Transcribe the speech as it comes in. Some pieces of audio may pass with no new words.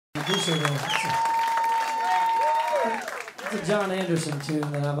appreciate that. It's a John Anderson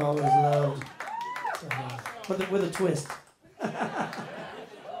tune that I've always loved, so, with a twist.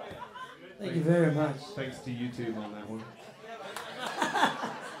 Thank you very much. Thanks to YouTube on that one.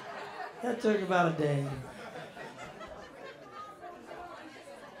 That took about a day.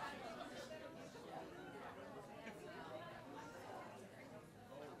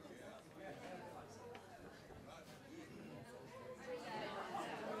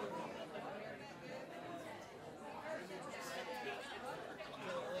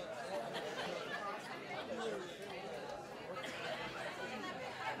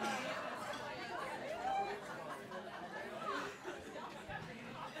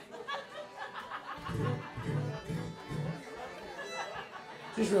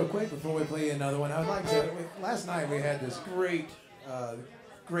 Just real quick before we play another one, I would like to. Last night we had this great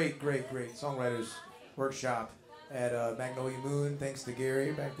songwriters workshop at Magnolia Moon. Thanks to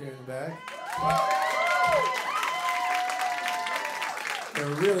Gary back there in the back.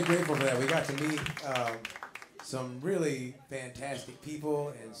 We're really grateful for that. We got to meet some really fantastic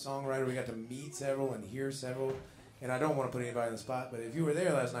people and songwriters. We got to meet several and hear several. And I don't want to put anybody on the spot, but if you were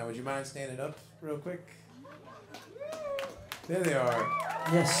there last night, would you mind standing up real quick? There they are.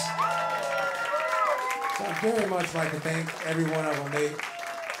 Yes. So I'd very much like to thank every one of them.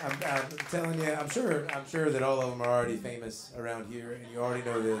 I'm telling you, I'm sure that all of them are already famous around here, and you already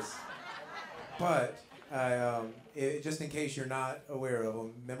know this. But just in case you're not aware of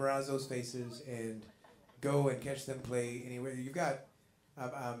them, memorize those faces and go and catch them play anywhere.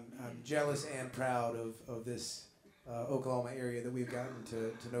 I'm jealous and proud of this Oklahoma area that we've gotten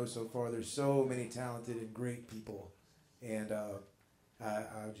to know so far. There's so many talented and great people. And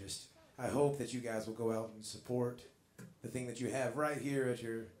I hope that you guys will go out and support the thing that you have right here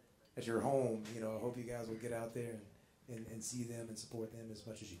at your home. You know, I hope you guys will get out there and see them and support them as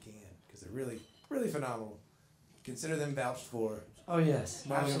much as you can, because they're really, really phenomenal. Consider them vouched for. Oh yes,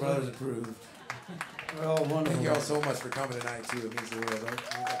 Mulligan Brothers approved. We're all wonderful. Thank you all so much for coming tonight too. It means the world.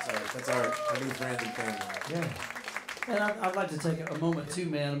 That's our new friends and family. Yeah. And I'd like to take a moment too,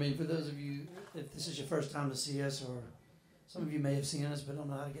 man. I mean, for those of you, if this is your first time to see us, or some of you may have seen us but don't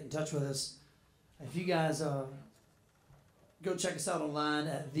know how to get in touch with us, if you guys go check us out online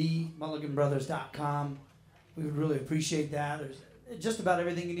at themulliganbrothers.com. We would really appreciate that. There's just about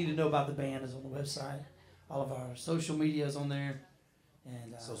everything you need to know about the band is on the website. All of our social media is on there.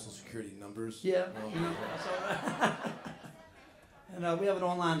 And social security numbers. Yeah. You know, that's all right. And we have an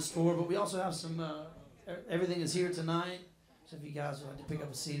online store, but we also have some, everything is here tonight. So if you guys would like to pick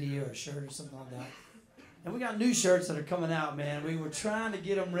up a CD or a shirt or something like that. And we got new shirts that are coming out, man. We were trying to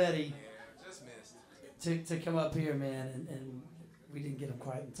get them ready to come up here, man, and we didn't get them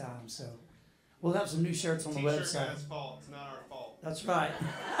quite in time. So we'll have some new shirts on the website. T-shirt guy's fault. It's not our fault. That's right.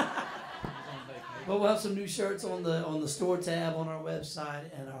 But we'll have some new shirts on the store tab on our website,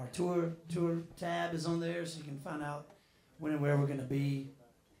 and our tour tab is on there, so you can find out when and where we're going to be.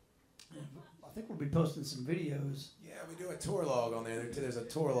 And I think we'll be posting some videos. Yeah, we do a tour log on there. There's a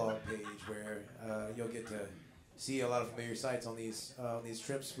tour log page where you'll get to see a lot of familiar sights on these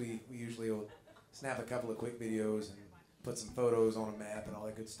trips. We usually will snap a couple of quick videos and put some photos on a map and all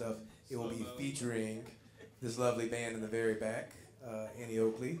that good stuff. It will be featuring this lovely band in the very back, Annie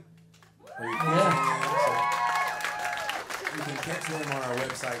Oakley. Yeah. So you can catch them on our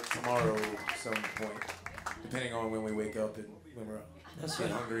website tomorrow some point, depending on when we wake up and when we're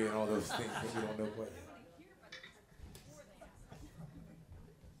hungry and all those things that we don't know quite yet.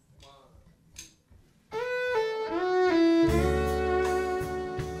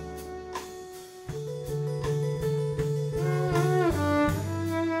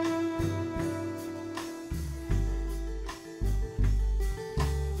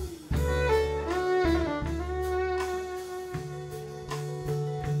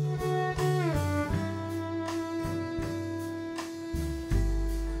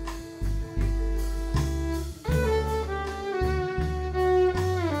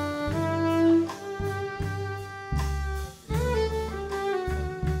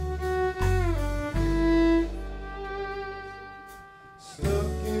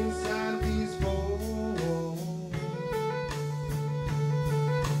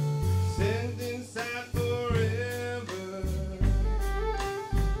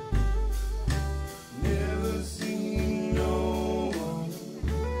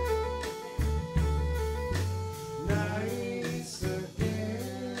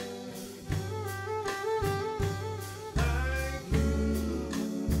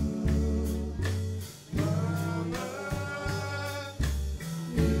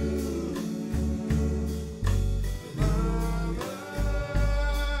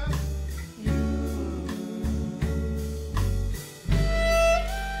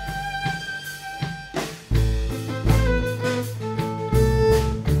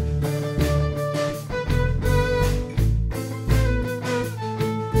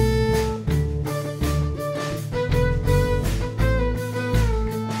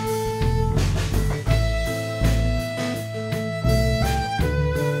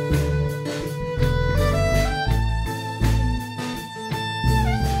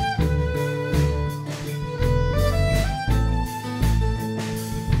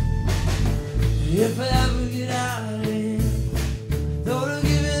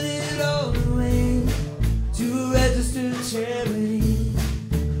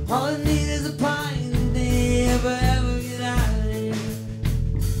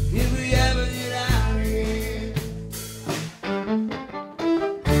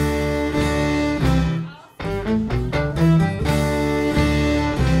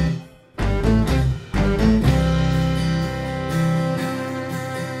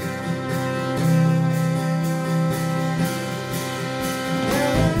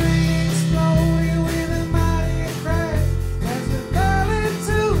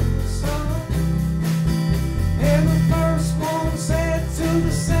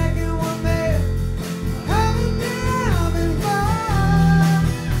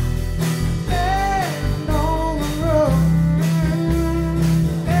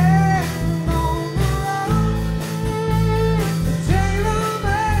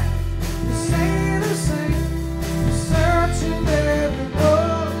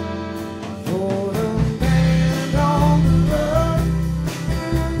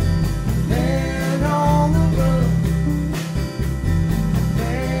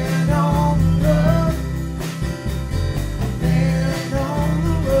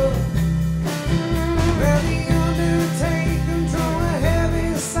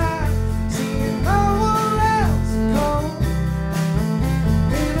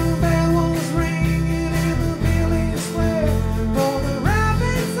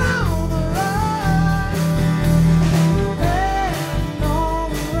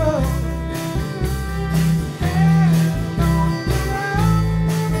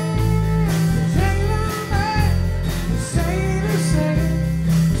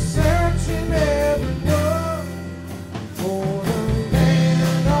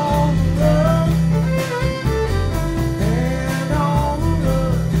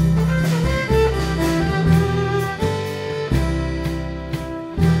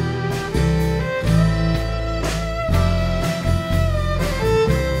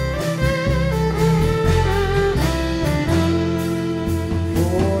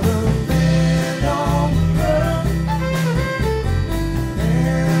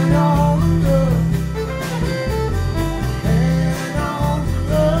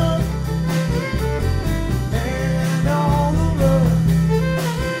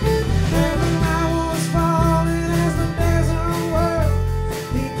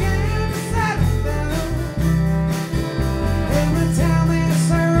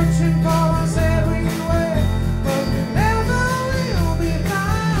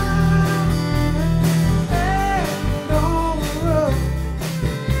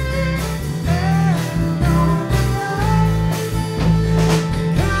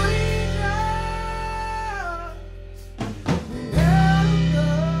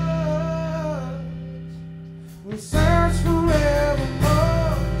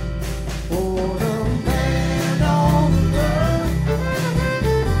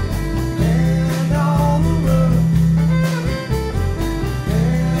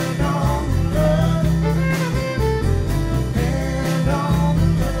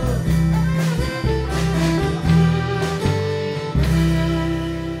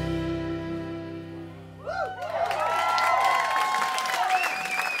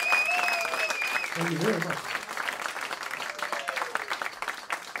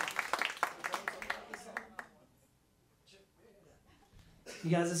 You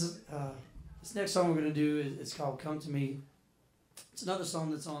guys, this next song we're gonna do is called "Come to Me." It's another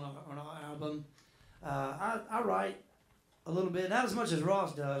song that's on our album. I write a little bit, not as much as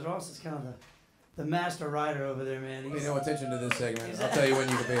Ross does. Ross is kind of the master writer over there, man. Pay no attention to this segment. I'll tell you when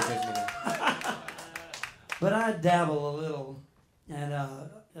you can pay attention to it. But I dabble a little, and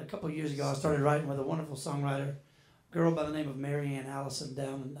a couple of years ago I started writing with a wonderful songwriter, a girl by the name of Mary Ann Allison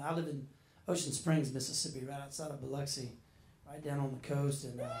down, and I live in Ocean Springs, Mississippi, right outside of Biloxi, right down on the coast,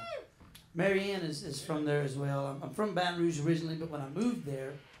 and Mary Ann is from there as well. I'm from Baton Rouge originally, but when I moved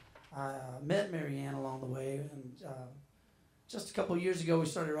there, I met Mary Ann along the way, and just a couple of years ago we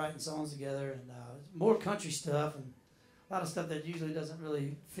started writing songs together, and more country stuff, and a lot of stuff that usually doesn't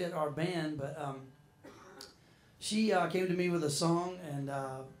really fit our band, but she came to me with a song, and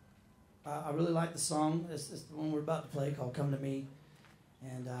I really like the song. It's the one we're about to play called "Come to Me,"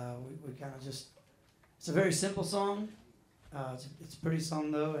 and we kind of just, it's a very simple song. It's a pretty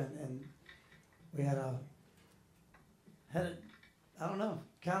song though, and we had it, I don't know,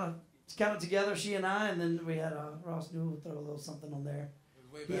 kind of together, she and I, and then we had Ross Newell throw a little something on there. It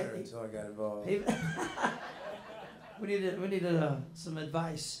was way better until I got involved. We needed some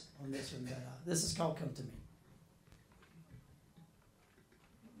advice on this one, but this is called "Come to Me."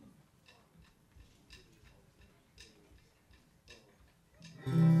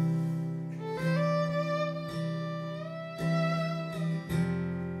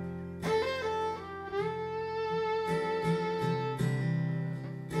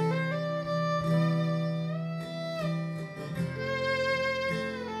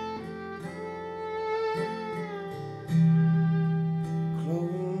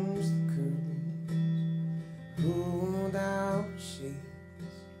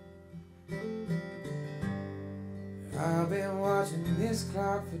 I've been watching this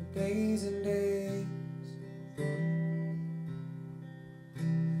clock for days and days.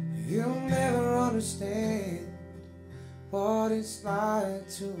 You'll never understand what it's like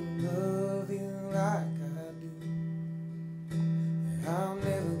to love you like I do. And I'll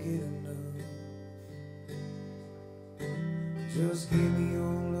never get enough. Just give me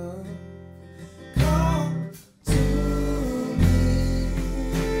your love. Come to me.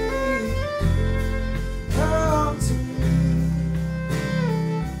 Come to me.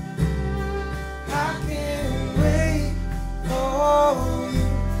 I can't wait for you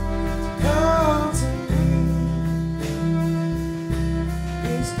to come to me.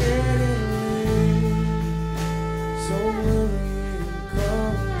 It's getting late, so will you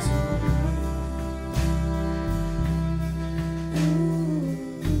come to me?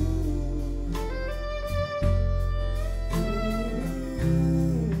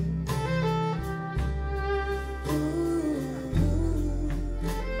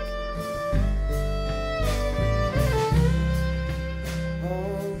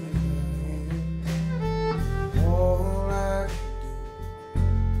 All I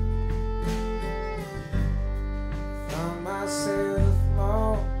found myself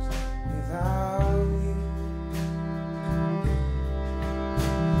lost without you.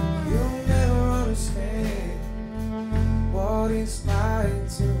 You'll never understand what it's like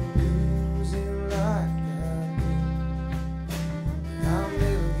to lose you like I do. I'll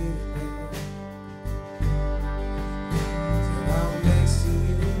never get it till I'm next to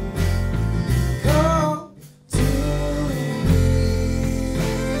you. Come to me.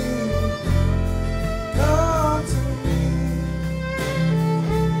 Come to me.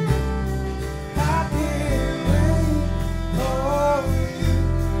 I can't wait for you.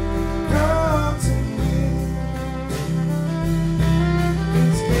 Come to me.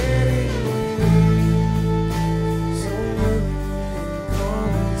 It's getting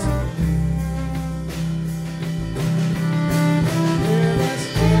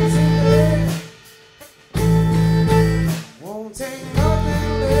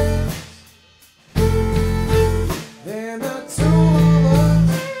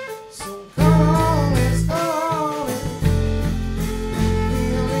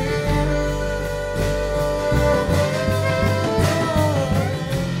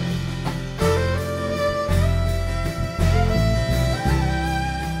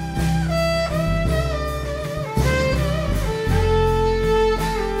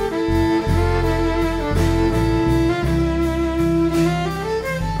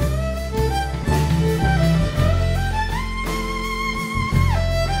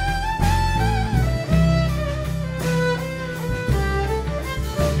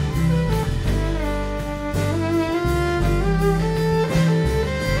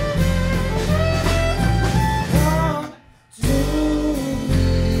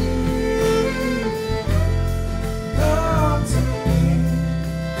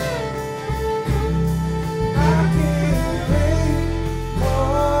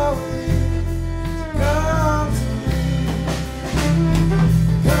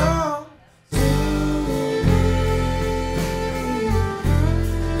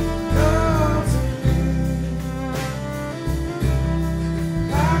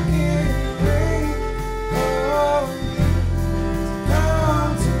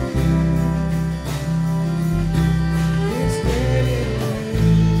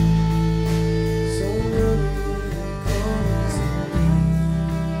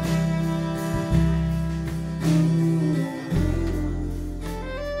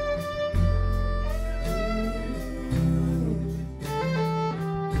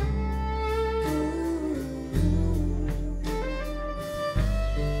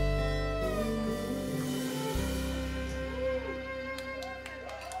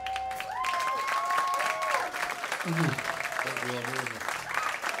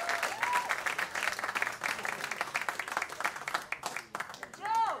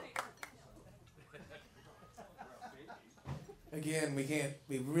again,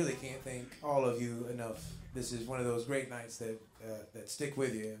 we really can't thank all of you enough. This is one of those great nights that stick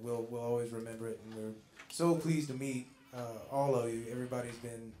with you. We'll always remember it, and we're so pleased to meet all of you. Everybody's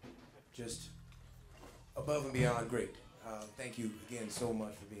been just above and beyond great. Thank you again so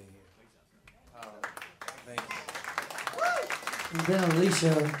much for being here. Thank you. And then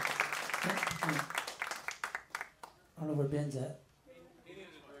Alicia, I don't know where Ben's at.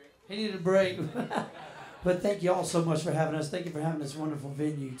 He needed a break. But thank you all so much for having us. Thank you for having this wonderful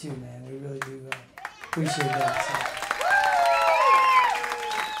venue too, man. We really do appreciate that. So.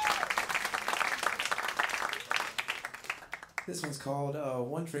 This one's called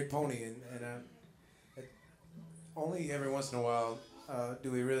One Trick Pony, and only every once in a while do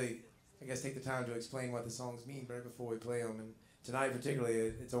we really, I guess, take the time to explain what the songs mean right before we play them. And tonight particularly,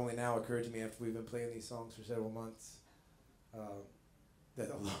 it's only now occurred to me after we've been playing these songs for several months that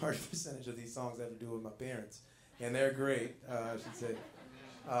a large percentage of these songs have to do with my parents. And they're great, I should say.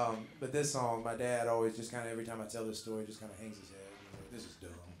 But this song, my dad always just kind of, every time I tell this story, just kind of hangs his head. This is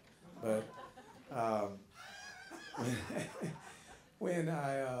dumb. But when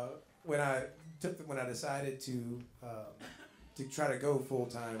I decided to try to go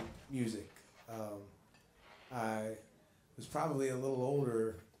full-time music, I was probably a little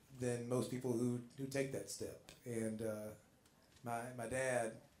older than most people who take that step. And my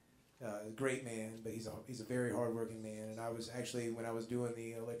dad, a great man, but he's a very hardworking man. And I was actually, when I was doing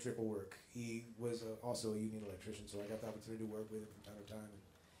the electrical work, he was also a union electrician, so I got the opportunity to work with him from time to time. And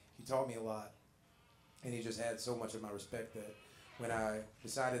he taught me a lot, and he just had so much of my respect that when I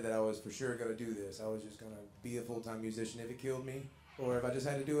decided that I was for sure going to do this, I was just going to be a full-time musician if it killed me, or if I just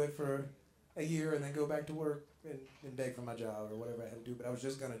had to do it for a year and then go back to work and beg for my job or whatever I had to do, but I was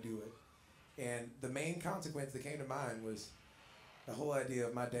just going to do it. And the main consequence that came to mind was the whole idea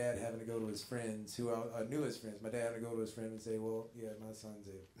of my dad having to go to his friends, who I knew his friends, my dad having to go to his friends and say, well, yeah, my son's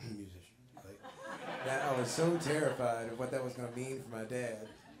a musician. Like, that, I was so terrified of what that was going to mean for my dad.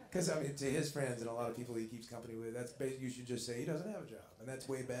 Because, I mean, to his friends and a lot of people he keeps company with, that's basically, you should just say he doesn't have a job. And that's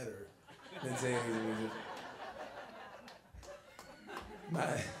way better than saying he's a musician.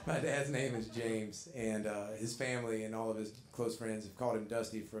 My dad's name is James, and his family and all of his close friends have called him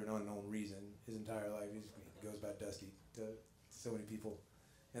Dusty for an unknown reason his entire life. He goes by Dusty to so many people.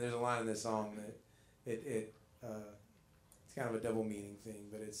 And there's a line in this song that it's kind of a double meaning thing,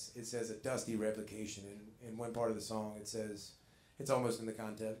 but it says a dusty replication. And in one part of the song it says, it's almost in the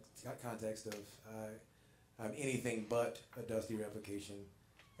context of I'm anything but a dusty replication.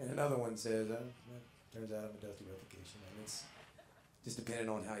 And another one says, turns out I'm a dusty replication. And it's just depending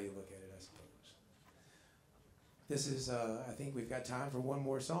on how you look at it, I suppose. This is, I think we've got time for one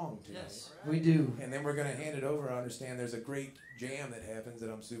more song tonight. Yes, we do. And then we're going to hand it over. I understand there's a great jam that happens that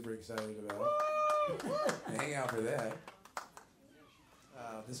I'm super excited about. Hang out for that.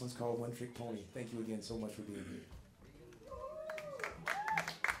 This one's called One Trick Pony. Thank you again so much for being here.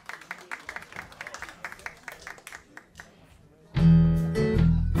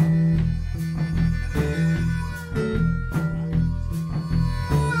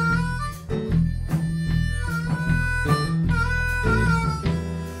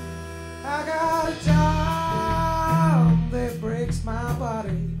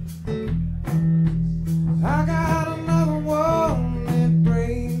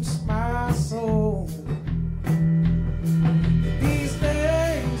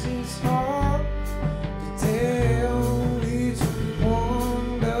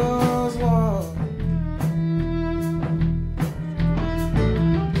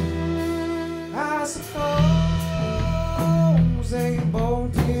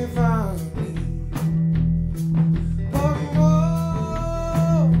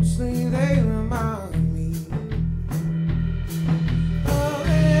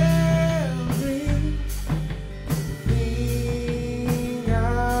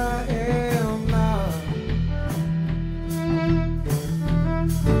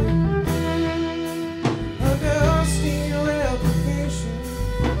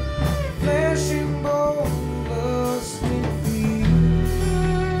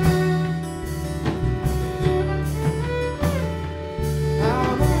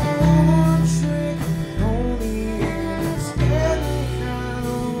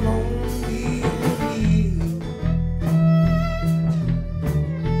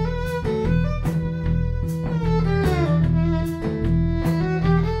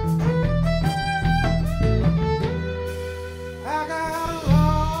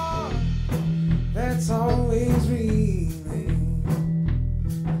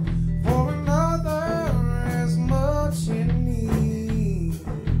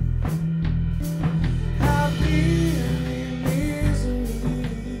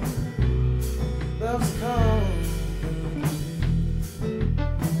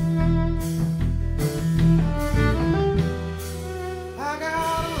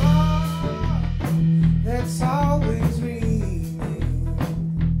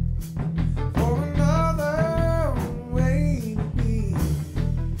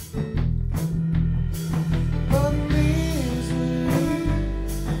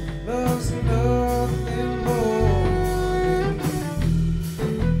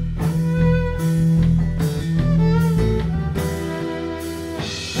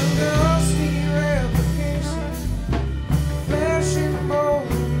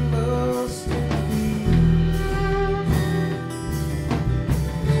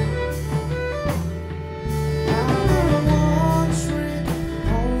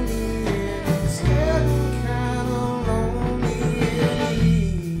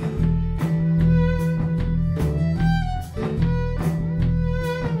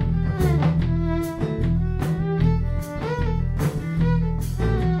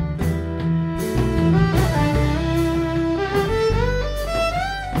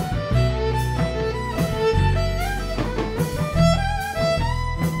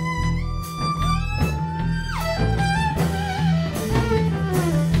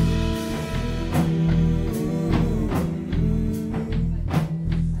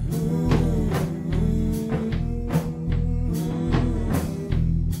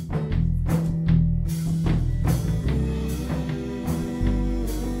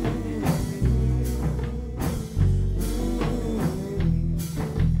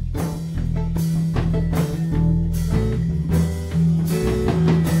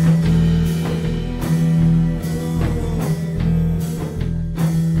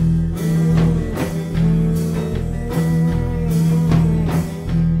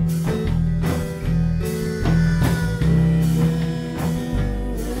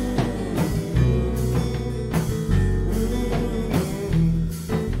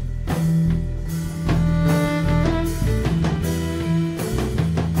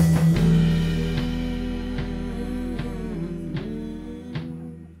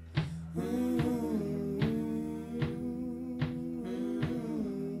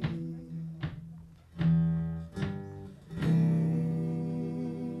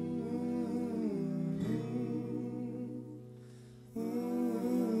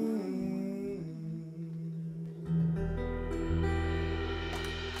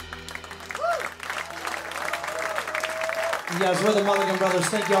 You guys, we're the Mulligan Brothers.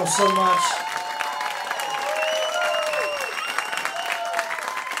 Thank y'all so much.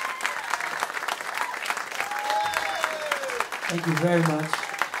 Thank you very much.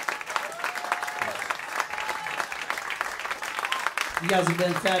 You guys have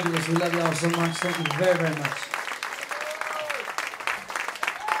been fabulous. We love y'all so much. Thank you very, very much.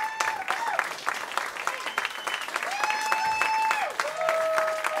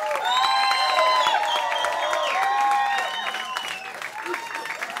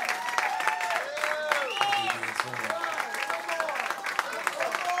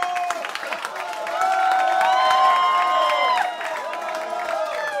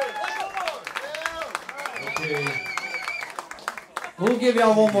 We'll give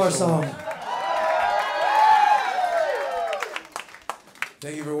y'all one more song.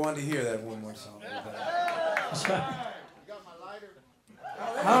 Thank you for wanting to hear that one more song. That's right.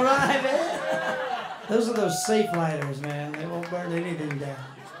 All right, man. Those are those safe lighters, man. They won't burn anything down.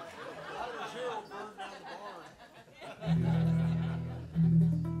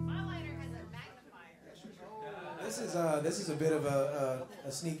 This is a bit of a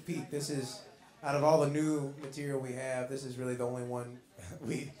sneak peek. This is, out of all the new material we have, this is really the only one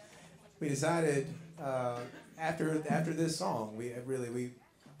we decided after this song we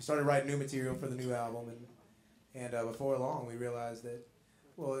started writing new material for the new album, and before long we realized that,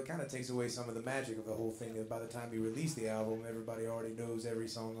 well, it kind of takes away some of the magic of the whole thing. That by the time we release the album, everybody already knows every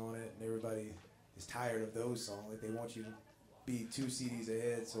song on it, and everybody is tired of those songs. Like, they want you to be 2 CDs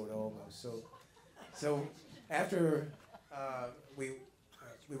ahead, sort of, almost. So after we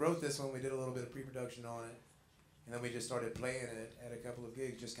wrote this one, we did a little bit of pre-production on it, and then we just started playing it at a couple of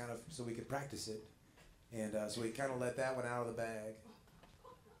gigs, just kind of so we could practice it. And so we kind of let that one out of the bag.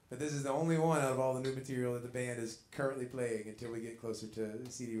 But this is the only one out of all the new material that the band is currently playing until we get closer to the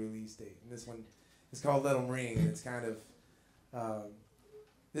CD release date. And this one is called Let 'Em Ring, and it's kind of,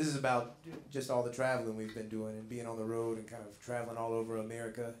 this is about just all the traveling we've been doing and being on the road and kind of traveling all over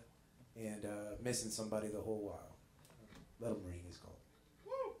America and missing somebody the whole while. Let 'Em Ring is called.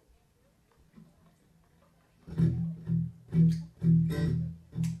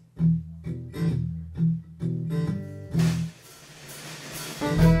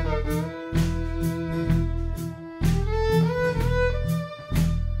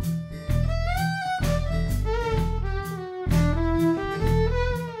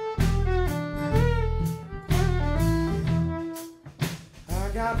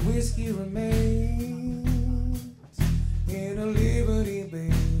 Whiskey remains in a Liberty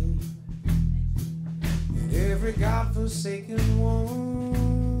Bell, and every godforsaken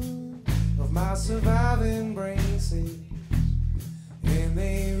one of my surviving brain cells, and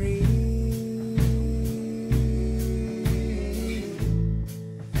they ring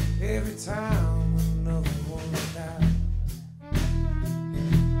every time another one dies.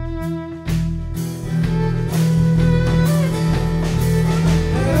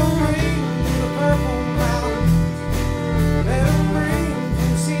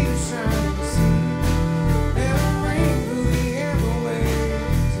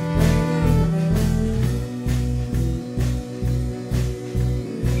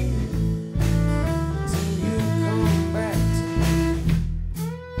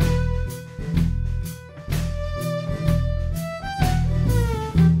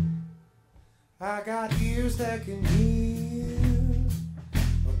 I got ears that can hear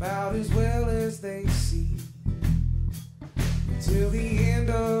about as well as they see, until the end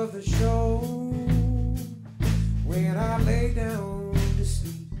of the show, when I lay down to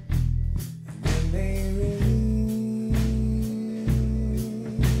sleep, and then they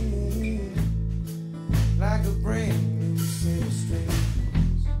ring like a brand new set of strings.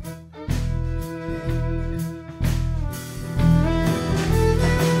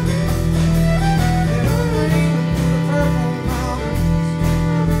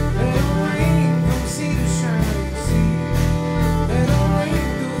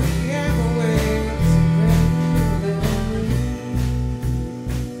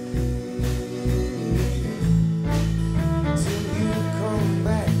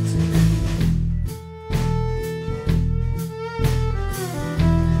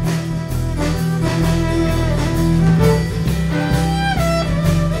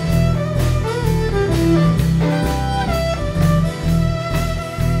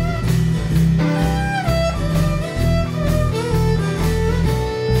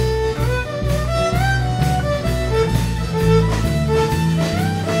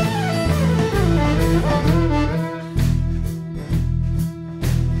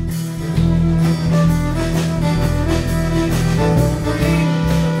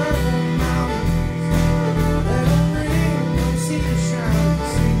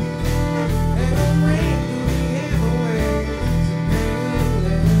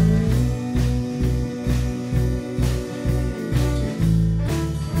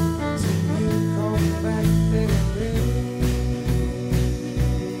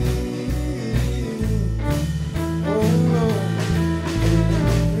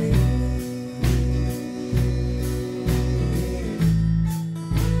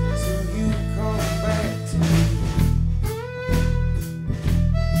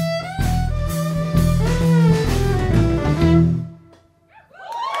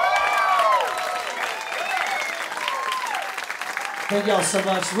 Thank y'all so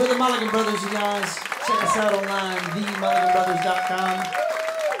much. We're the Mulligan Brothers, you guys. Check us out online, themulliganbrothers.com.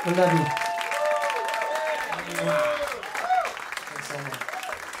 We love you.